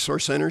caregiver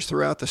resource centers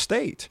throughout the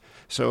state.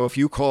 So if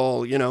you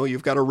call,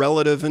 you've got a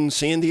relative in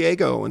San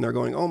Diego and they're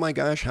going, oh my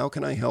gosh, how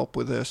can I help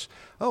with this?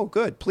 Oh,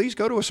 good. Please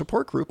go to a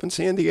support group in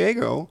San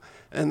Diego.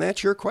 And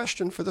that's your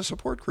question for the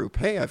support group.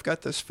 Hey, I've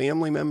got this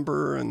family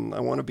member and I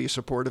want to be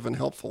supportive and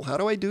helpful. How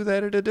do I do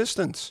that at a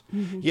distance?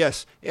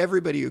 Yes,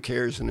 everybody who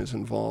cares and is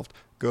involved,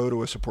 go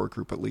to a support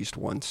group at least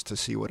once to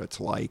see what it's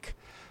like.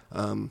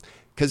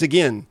 Because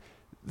again,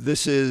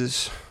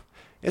 it's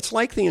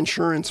like the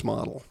insurance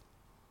model.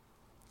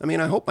 I mean,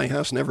 I hope my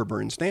house never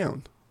burns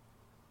down,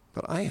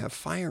 but I have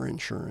fire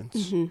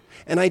insurance.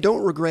 And I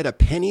don't regret a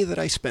penny that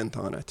I spent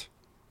on it.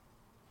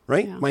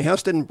 Right? Yeah. My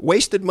house didn't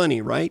wasted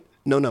money, right?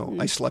 No,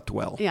 I slept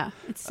well. Yeah,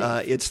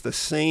 it's the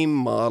same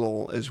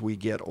model as we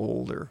get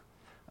older.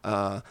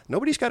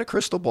 Nobody's got a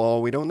crystal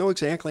ball. We don't know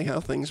exactly how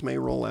things may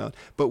roll out,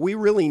 but we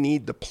really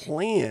need to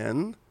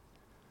plan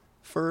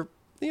for,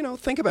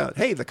 think about,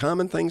 hey, the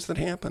common things that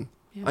happen.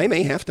 Yeah. I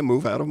may have to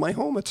move out of my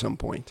home at some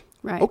point.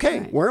 Right.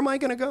 Okay, right. Where am I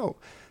going to go?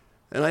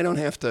 And I don't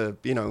have to,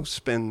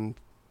 spend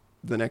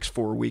the next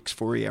 4 weeks,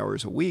 40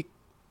 hours a week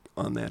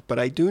on that. But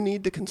I do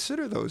need to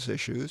consider those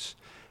issues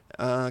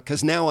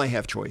because now I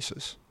have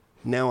choices.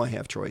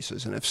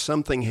 And if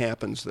something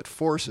happens that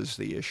forces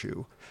the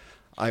issue,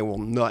 I will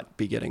not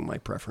be getting my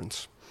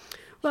preference.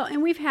 Well,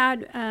 and we've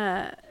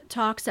had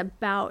talks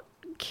about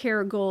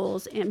care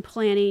goals and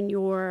planning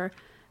your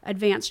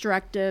advanced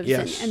directives.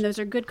 Yes. And those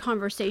are good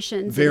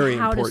conversations. Very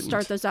and how important. to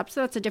start those up.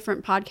 So that's a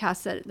different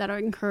podcast that I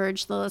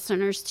encourage the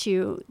listeners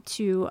to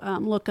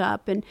look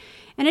up. And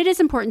it is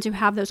important to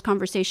have those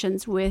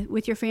conversations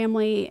with your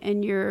family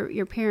and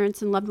your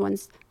parents and loved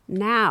ones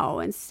now,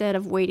 instead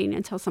of waiting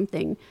until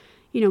something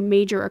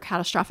major or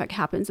catastrophic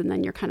happens, and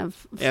then you're kind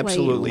of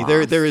absolutely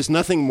there is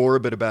nothing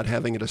morbid about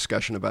having a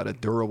discussion about a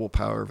durable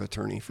power of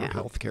attorney for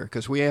healthcare,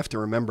 because we have to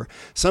remember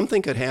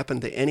something could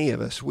happen to any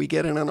of us. We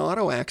get in an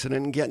auto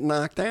accident and get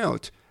knocked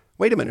out.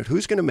 Wait a minute,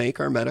 who's going to make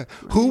our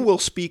Who will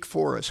speak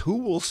for us?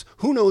 Who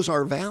knows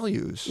our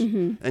values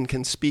and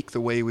can speak the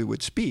way we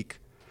would speak?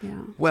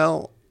 Yeah.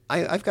 Well,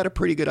 I've got a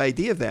pretty good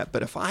idea of that,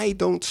 but if I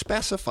don't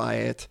specify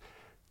it,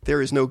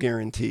 there is no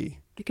guarantee.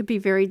 It could be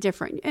very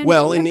different. And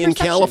in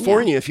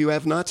California, if you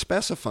have not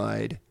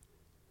specified,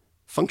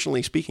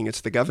 functionally speaking,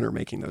 it's the governor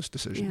making those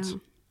decisions. Yeah.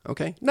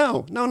 Okay?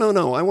 No.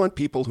 I want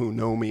people who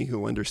know me,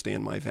 who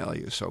understand my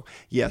values. So,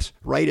 yes,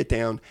 write it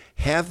down,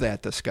 have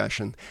that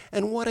discussion.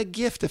 And what a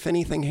gift if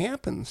anything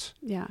happens.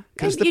 Yeah.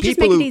 Because you just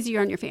make it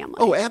easier on your family.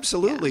 Oh,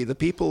 absolutely. Yeah. The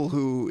people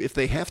who, if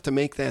they have to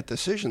make that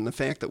decision, the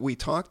fact that we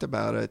talked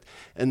about it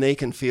and they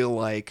can feel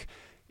like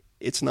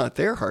it's not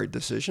their hard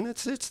decision,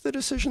 it's the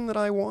decision that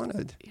I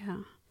wanted. Yeah.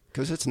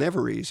 Because it's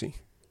never easy.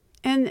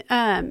 And,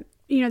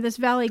 this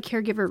Valley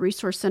Caregiver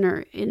Resource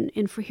Center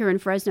here in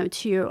Fresno,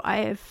 too,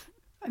 I've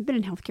been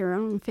in healthcare, I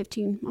don't know,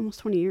 15, almost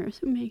 20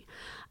 years.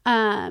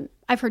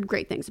 I've heard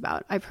great things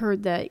about it. I've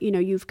heard that,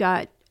 you've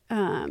got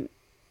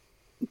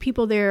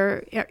people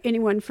there,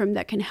 anyone from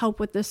that can help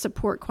with the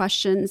support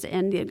questions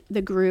and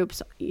the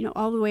groups,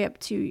 all the way up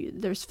to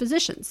there's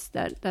physicians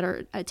that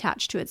are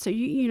attached to it. So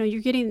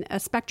you're getting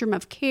a spectrum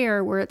of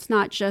care where it's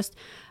not just,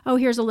 oh,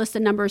 here's a list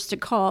of numbers to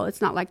call. It's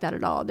not like that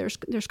at all. There's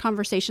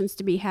conversations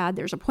to be had.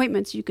 There's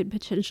appointments you could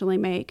potentially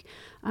make.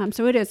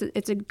 So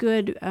it's a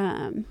good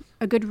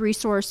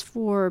resource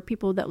for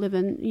people that live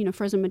in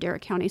Fresno Madera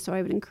County. So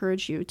I would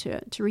encourage you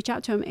to reach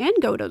out to them and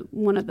go to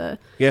one of the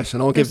yes,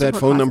 and I'll give that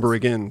phone number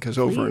again, because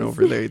over and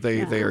over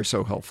they are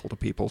so helpful to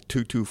people.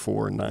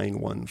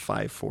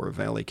 224-9154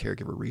 Valley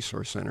Caregiver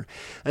Resource Center.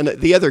 And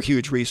the other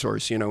huge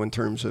resource, in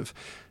terms of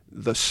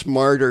the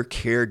smarter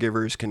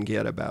caregivers can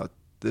get about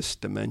this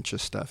dementia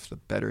stuff, the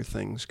better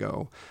things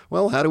go.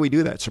 Well, how do we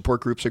do that?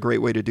 Support groups are a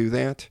great way to do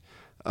that.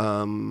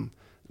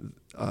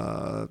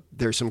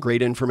 There's some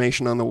great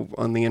information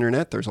on the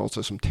internet. There's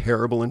also some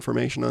terrible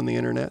information on the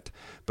internet.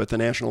 But the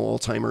National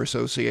Alzheimer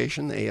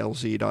Association,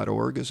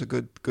 ALZ.org, is a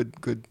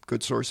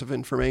good source of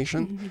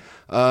information.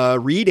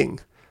 Mm-hmm. Reading.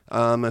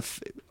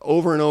 If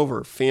over and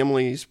over,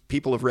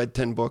 people have read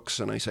 10 books,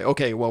 and I say,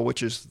 okay, well,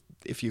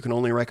 if you can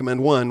only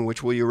recommend one,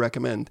 which will you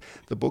recommend?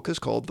 The book is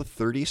called The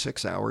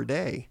 36-Hour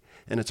Day.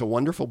 And it's a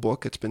wonderful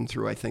book. It's been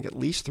through, I think, at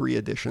least 3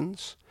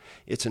 editions.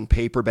 It's in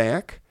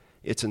paperback.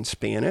 It's in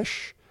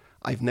Spanish.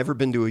 I've never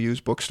been to a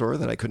used bookstore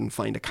that I couldn't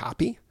find a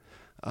copy.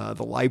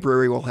 The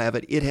library will have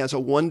it. It has a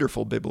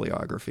wonderful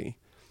bibliography.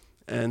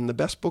 And the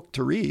best book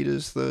to read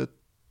is the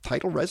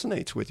title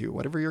resonates with you,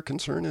 whatever your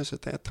concern is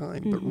at that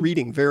time. Mm-hmm. But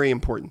reading, very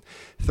important.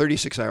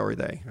 36-Hour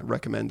Day. I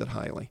recommend it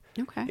highly.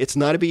 Okay. It's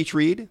not a beach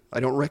read. I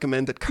don't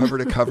recommend it cover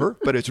to cover,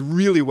 but it's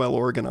really well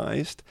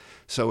organized.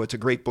 So it's a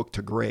great book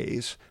to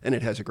graze, and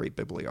it has a great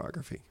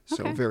bibliography.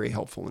 So very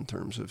helpful in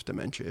terms of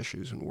dementia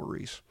issues and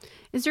worries.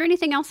 Is there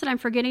anything else that I'm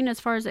forgetting as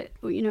far as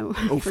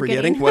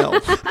forgetting? Well,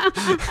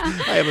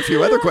 I have a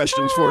few other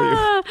questions for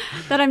you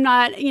that I'm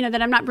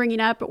not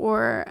bringing up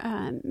or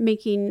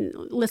making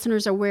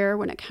listeners aware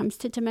when it comes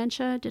to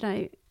dementia. Did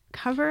I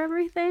cover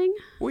everything?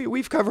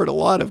 We've covered a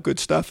lot of good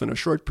stuff in a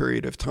short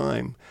period of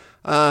time.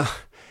 I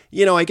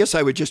guess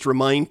I would just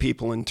remind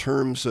people in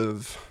terms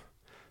of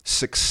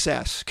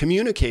success,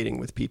 communicating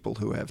with people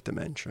who have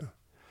dementia.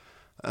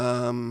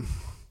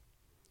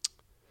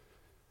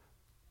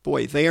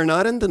 They are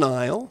not in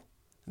denial.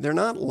 They're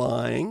not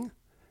lying.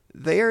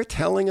 They are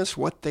telling us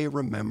what they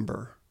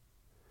remember.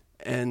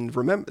 And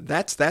remember,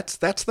 that's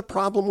the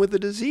problem with the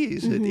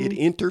disease. Mm-hmm. It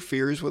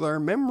interferes with our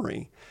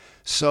memory.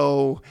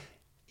 So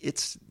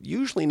it's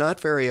usually not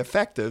very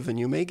effective, and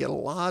you may get a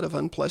lot of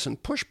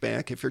unpleasant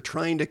pushback if you're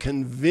trying to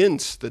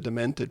convince the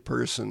demented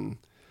person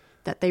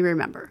that they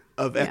remember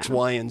of X,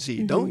 Y, and Z.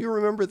 Mm-hmm. Don't you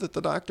remember that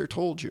the doctor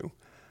told you?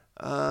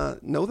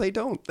 No, they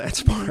don't.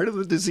 That's part of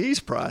the disease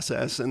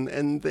process,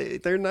 and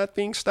they're not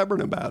being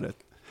stubborn about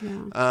it.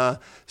 Yeah.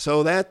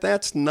 So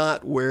that's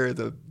not where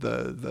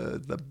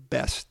the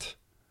best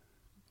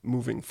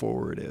moving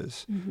forward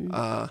is.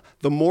 Mm-hmm.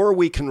 The more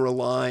we can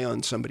rely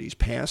on somebody's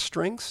past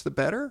strengths, the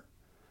better.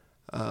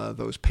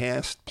 Those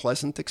past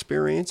pleasant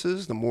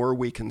experiences, the more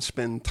we can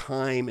spend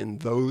time in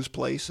those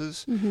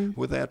places mm-hmm.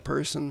 with that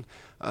person,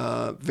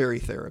 very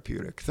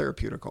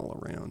therapeutic all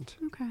around.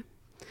 Okay.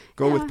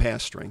 Go with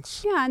past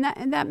strengths. Yeah,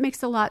 and that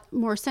makes a lot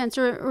more sense.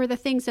 Or the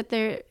things that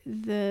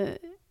the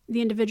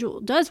individual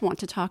does want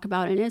to talk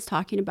about and is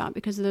talking about,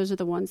 because those are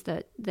the ones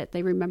that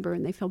they remember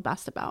and they feel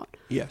best about.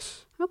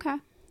 Yes. Okay.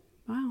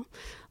 Wow.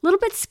 A little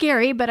bit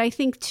scary, but I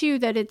think too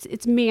that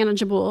it's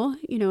manageable.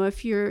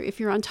 If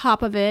you're on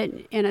top of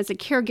it, and as a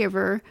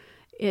caregiver,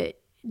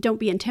 don't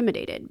be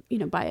intimidated,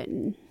 by it.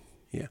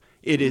 Yeah.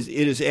 It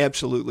is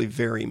absolutely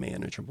very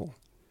manageable.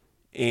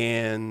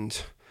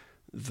 And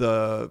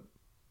the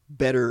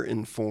better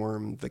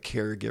informed the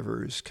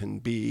caregivers can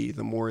be,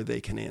 the more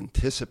they can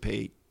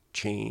anticipate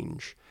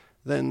change,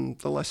 then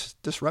the less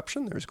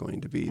disruption there's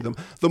going to be. Yeah.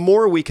 The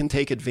more we can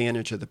take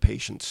advantage of the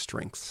patient's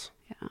strengths.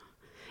 Yeah.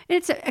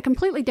 It's a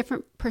completely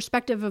different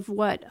perspective of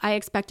what I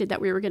expected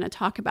that we were going to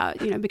talk about,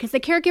 because the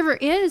caregiver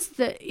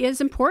is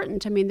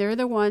important. I mean, they're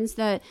the ones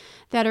that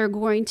are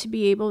going to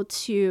be able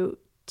to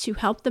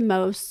help the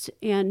most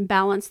and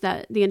balance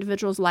the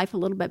individual's life a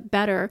little bit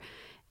better.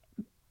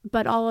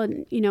 But all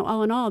in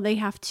all, they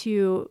have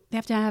to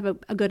have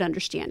a good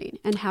understanding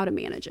and how to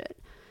manage it.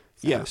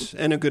 So. Yes,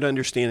 and a good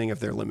understanding of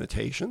their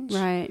limitations.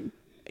 Right.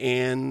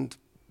 And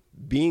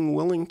being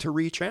willing to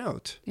reach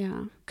out.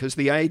 Yeah. Because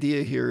the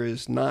idea here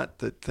is not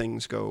that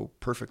things go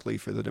perfectly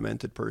for the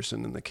demented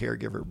person and the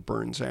caregiver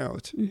burns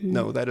out. Mm-hmm.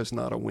 No, that is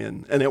not a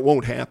win. And it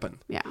won't happen.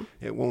 Yeah.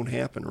 It won't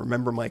happen.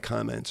 Remember my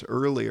comments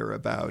earlier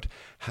about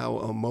how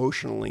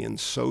emotionally and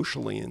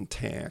socially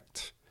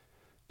intact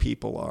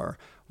people are.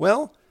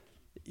 Well,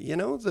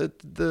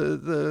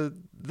 the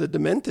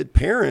demented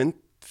parent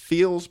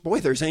feels, boy,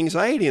 there's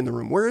anxiety in the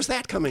room. Where is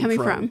that coming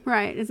from?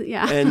 Right.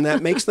 Yeah. And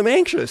that makes them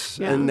anxious.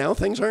 Yeah. And now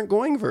things aren't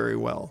going very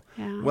well.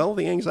 Yeah. Well,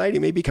 the anxiety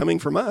may be coming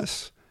from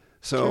us.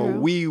 So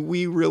we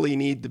really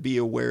need to be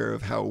aware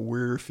of how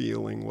we're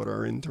feeling, what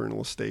our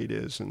internal state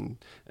is,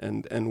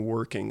 and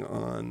working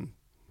on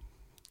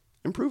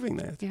improving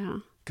that. Yeah.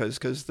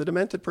 Because the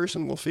demented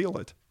person will feel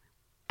it.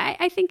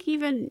 I think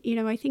even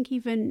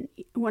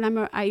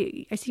when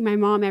I see my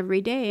mom every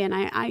day, and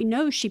I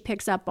know she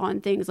picks up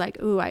on things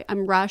like, ooh,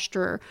 I'm rushed,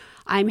 or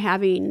I'm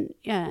having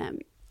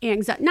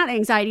not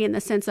anxiety in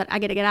the sense that I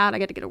got to get out, I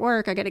got to get to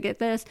work, I got to get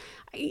this.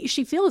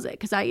 She feels it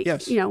because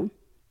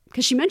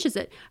because she mentions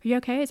it. Are you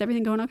okay? Is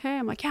everything going okay?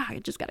 I'm like, yeah, I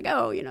just got to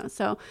go,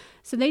 So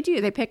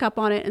they pick up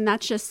on it. And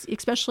that's just,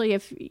 especially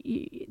if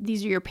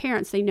these are your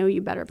parents, they know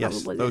you better probably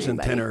than anybody. Those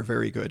antennae are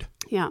very good.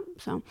 Yeah.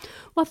 So,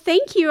 well,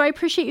 thank you. I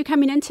appreciate you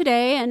coming in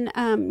today. And,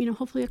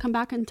 hopefully you'll come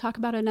back and talk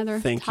about another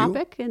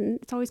topic. And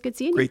it's always good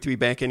seeing you. Great to be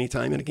back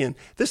anytime. And again,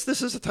 this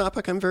is a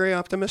topic I'm very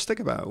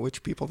optimistic about,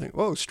 which people think,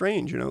 oh,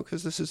 strange,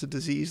 because this is a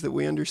disease that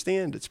we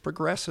understand. It's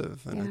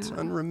progressive and it's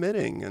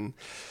unremitting and,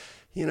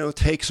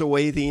 takes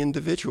away the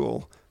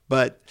individual.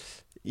 But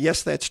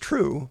yes, that's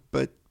true.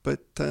 But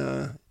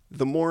the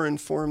more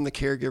informed the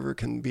caregiver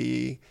can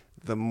be,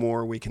 the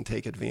more we can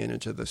take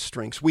advantage of the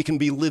strengths. We can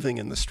be living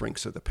in the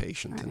strengths of the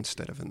patient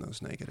instead of in those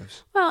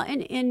negatives. Well,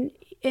 and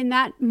in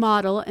that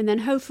model, and then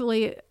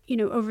hopefully,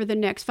 over the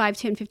next 5,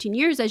 10, 15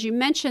 years, as you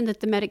mentioned,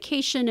 that the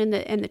medication and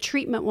the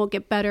treatment will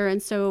get better.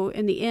 And so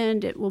in the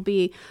end, it will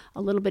be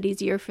a little bit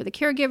easier for the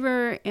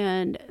caregiver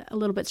and a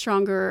little bit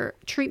stronger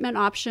treatment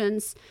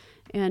options.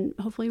 And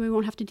hopefully we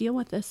won't have to deal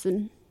with this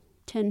in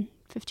 10,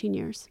 15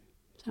 years.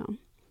 So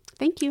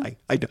thank you.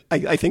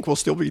 I think we'll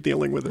still be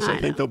dealing with this. I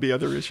think there'll be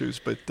other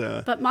issues,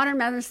 but modern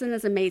medicine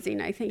is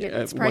amazing. I think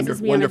it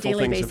surprises me on a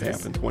daily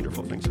basis.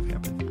 Wonderful things have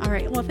happened. All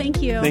right. Well,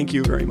 thank you. Thank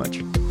you very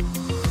much.